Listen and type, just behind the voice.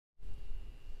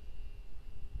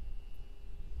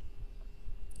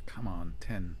Come on,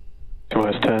 10.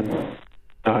 TOS 10,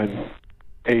 9,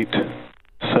 8,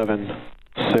 7,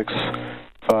 6,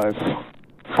 5,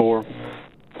 4,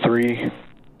 3,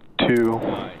 2,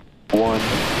 1.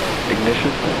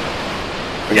 Ignition.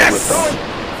 Yes!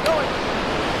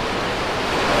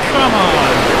 Come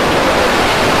on!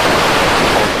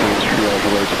 All teams triage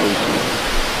alerts, please.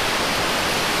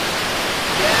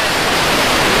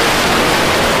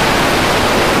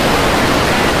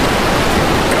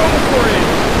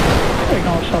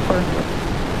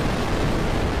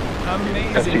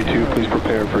 Amazing. FC2, please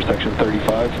prepare for section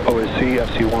 35. OSC,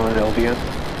 FC1, LVN.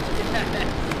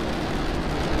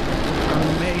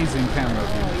 Amazing camera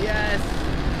view. Oh, yes.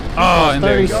 Oh, and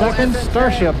there 30 you go. seconds,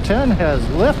 Starship 10 has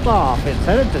liftoff. It's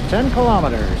headed to 10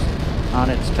 kilometers on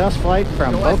its test flight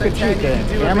from Boca Chica in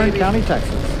Cameron County,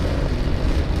 Texas.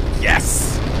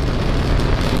 Yes!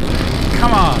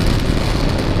 Come on!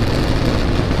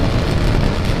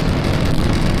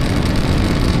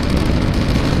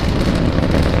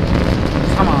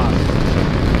 Come on!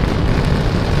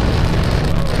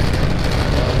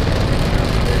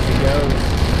 There she goes.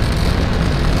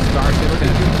 Starship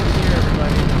 10. Here,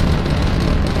 everybody.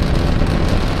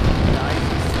 Nice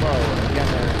and slow. Again,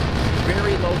 they're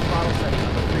very low throttle setting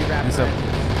on the 3 rapid It's up.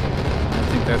 engines. I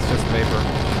think that's just vapor.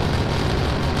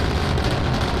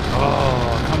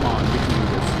 Oh, come on, we can do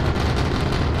this.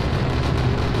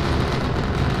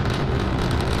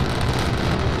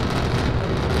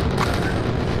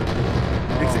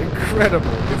 It's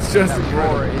incredible. It's just That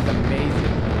incredible. roar is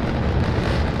amazing.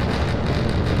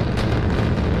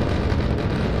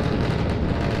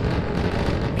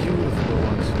 Beautiful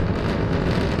ones.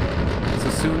 So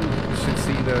soon you should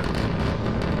see the...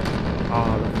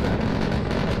 Oh, look at that.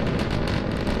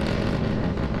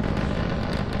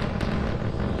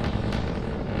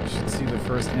 You should see the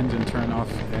first engine turn off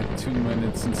at 2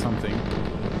 minutes and something. I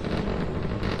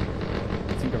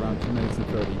think around 2 minutes and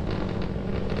 30.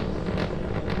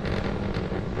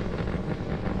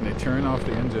 And they turn off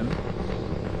the engine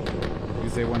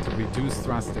because they want to reduce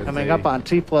thrust. Coming up on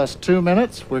T plus 2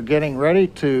 minutes, we're getting ready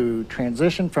to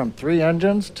transition from 3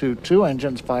 engines to 2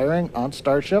 engines firing on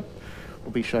Starship.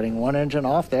 We'll be shutting 1 engine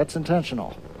off. That's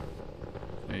intentional.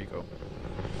 There you go.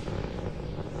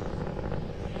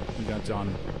 We got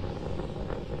John.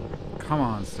 Come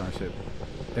on, Starship.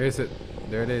 There's it.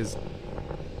 There it is.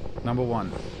 Number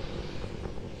 1.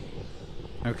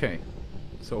 Okay.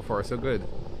 So far, so good.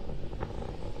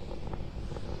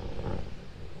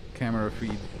 Camera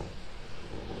feed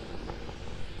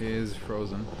is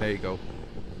frozen. There you go.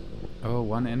 Oh,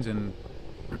 1 engine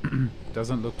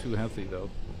doesn't look too healthy, though.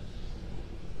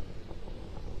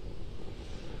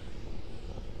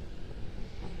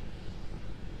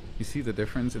 You see the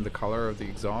difference in the color of the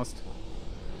exhaust?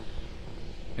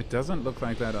 It doesn't look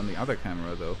like that on the other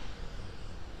camera, though.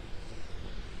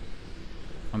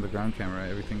 On the ground camera,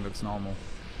 everything looks normal.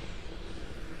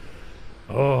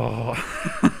 Oh,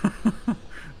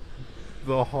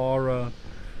 the horror.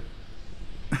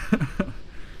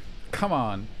 Come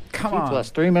on, come T on. plus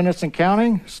 3 minutes and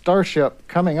counting. Starship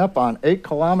coming up on 8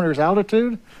 kilometers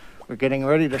altitude. We're getting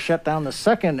ready to shut down the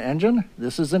 2nd engine.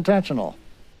 This is intentional.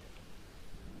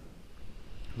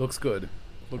 Looks good.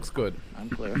 Looks good. I'm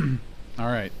clear. All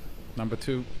right, number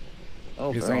 2.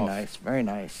 Oh, It's very off. nice. Very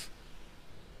nice.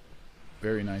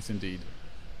 Very nice indeed.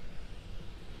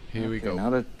 Here we Okay, go. now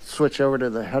to switch over to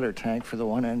the header tank for the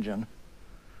 1 engine.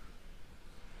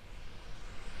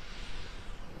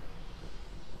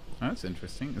 That's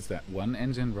interesting. Is that 1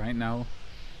 engine right now?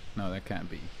 No, that can't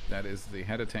be. That is, the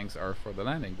header tanks are for the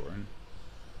landing burn.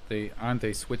 Aren't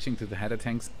they switching to the header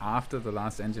tanks after the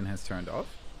last engine has turned off?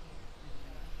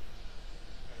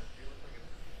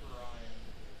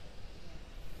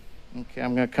 Okay,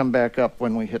 I'm going to come back up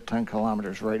when we hit 10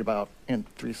 kilometers right about in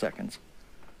 3 seconds.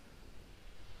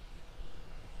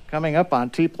 Coming up on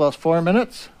T plus 4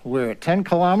 minutes, we're at 10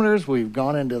 kilometers. We've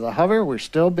gone into the hover. We're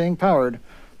still being powered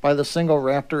by the single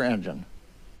Raptor engine.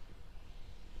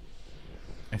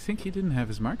 I think he didn't have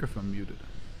his microphone muted.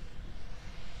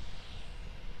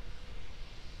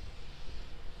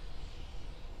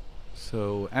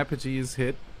 So apogee is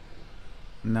hit.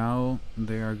 Now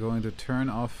they are going to turn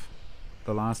off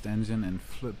the last engine and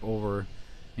flip over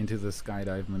into the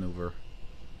skydive maneuver.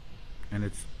 And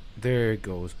it's, there it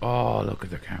goes. Oh, look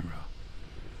at the camera.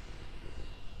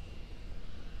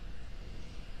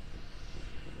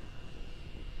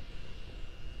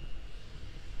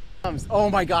 Oh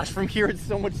my gosh, from here it's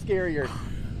so much scarier.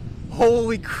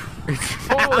 Holy crap. It's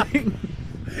falling.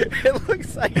 It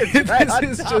looks like it's right on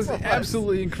This is top just of us.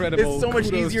 absolutely incredible. It's so much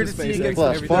Kudos easier to see SpaceX against and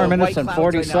Plus everything. 4 minutes white and clouds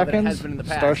 40 right now than it has seconds. been in the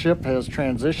past. Starship has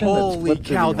transitioned. It's Holy flipped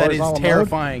to cow, the that is horizontal mode.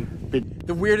 terrifying.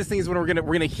 The weirdest thing is when we're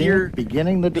gonna hear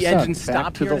beginning the the descent engine back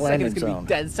stop to here the in a second. landing It's gonna zone. be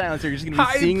dead silence. You're just gonna be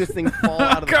Hype. seeing this thing fall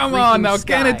out of the Come on freaking now,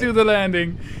 sky. can it do the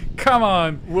landing? Come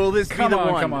on. Will this be Come the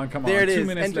on, one? come on, come on. There it 2 is.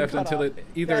 minutes Engine left cut until off. it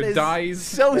either That is dies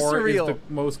so or surreal. is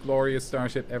the most glorious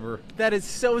Starship ever. That is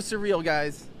so surreal,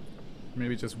 guys.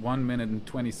 Maybe just 1 minute and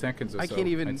 20 seconds or I so, can't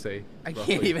even. I'd say. I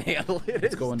roughly. can't even handle it.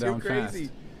 It's going too down crazy.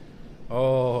 fast. Oh.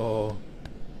 All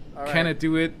Can right. it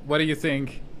do it? What do you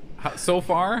think? So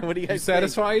far? What do you guys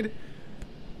satisfied?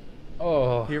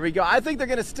 Oh. Here we go. I think they're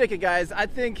gonna stick it, guys. I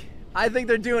think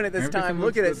they're doing it this Everything time.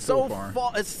 looks Look at it. good so far.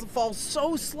 It falls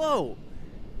so slow.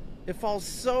 It falls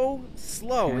so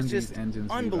slow. Can It's these just engines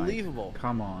relight? unbelievable.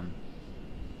 Come on.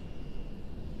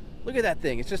 Look at that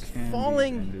thing. It's just Can these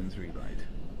falling engines relight?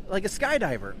 like a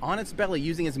skydiver on its belly,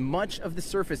 using as much of the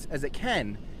surface as it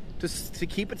can to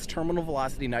keep its terminal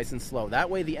velocity nice and slow. That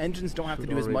way the engines don't have to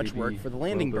Should do as already much work be for the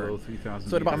landing well below burn. 3,000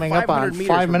 So at about meters. Coming up 500 on meters,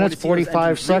 5 we're going minutes, to see those 45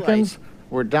 engines relight. seconds.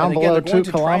 We're down And again, below they're going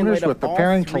 2 to try and kilometers light with up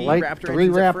preparing all to three light Raptor 3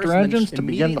 engines at Raptor first and then engines to begin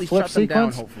the immediately flip shut them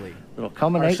down, sequence. hopefully. It'll Or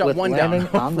culminate shut with one down. landing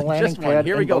on the landing Just one. pad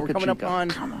Here we in go. Boca We're coming up Chica. on.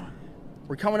 Come on.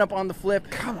 We're coming up on the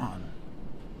flip. Come on.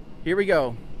 Here we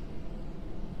go.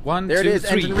 1, There 2, it is.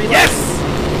 3. Engine relay. Yes!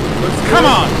 Looks Come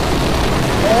good. on!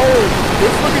 Oh,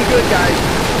 it's looking good, guys.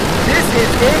 This is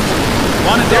it.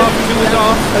 1 is off, 2 is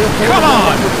off. Come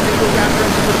on! Single Raptor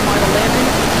engine for the final landing.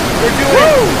 They're doing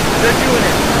it. They're doing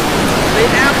it. They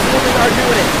absolutely are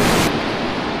doing it.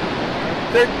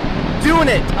 They're doing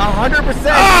it.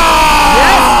 100%.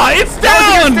 Ah! It's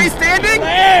down! Stay standing.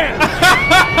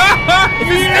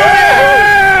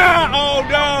 Yeah! Oh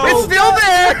no! It's still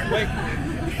there.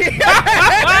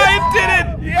 It did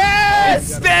it! Yes.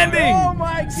 It's standing! Oh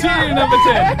my God. Serial number 10.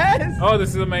 Yes. Oh, this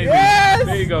is amazing. Yes.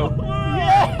 There you go.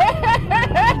 Yes.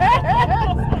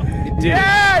 It did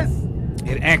Yes. it.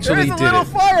 It actually There's a did little it.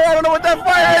 fire. I don't know what that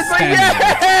fire is, but Standing.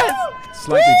 yes.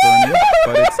 Slightly burning,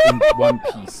 but it's in one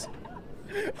piece.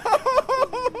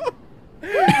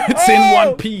 It's in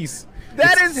one piece.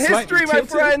 That It's is slightly history, my tilted,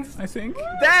 friends. I think.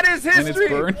 That is And it's history.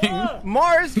 burning.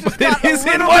 Mars just But got it is a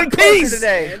little in one bit closer piece.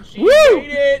 today. Woo!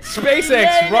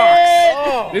 SpaceX rocks.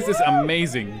 Oh. This is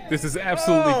amazing. This is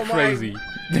absolutely Oh, my- crazy.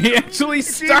 They actually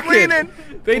She's stuck leaning.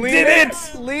 it. They Leaning. did it.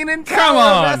 Leaning Come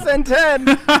tower on. of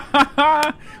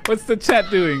SN10. What's the chat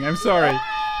doing? I'm sorry.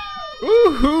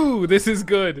 Woohoo! This is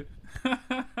good.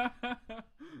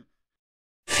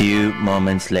 Few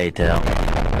moments later.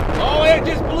 Oh, it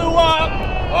just blew up!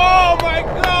 Oh my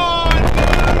God!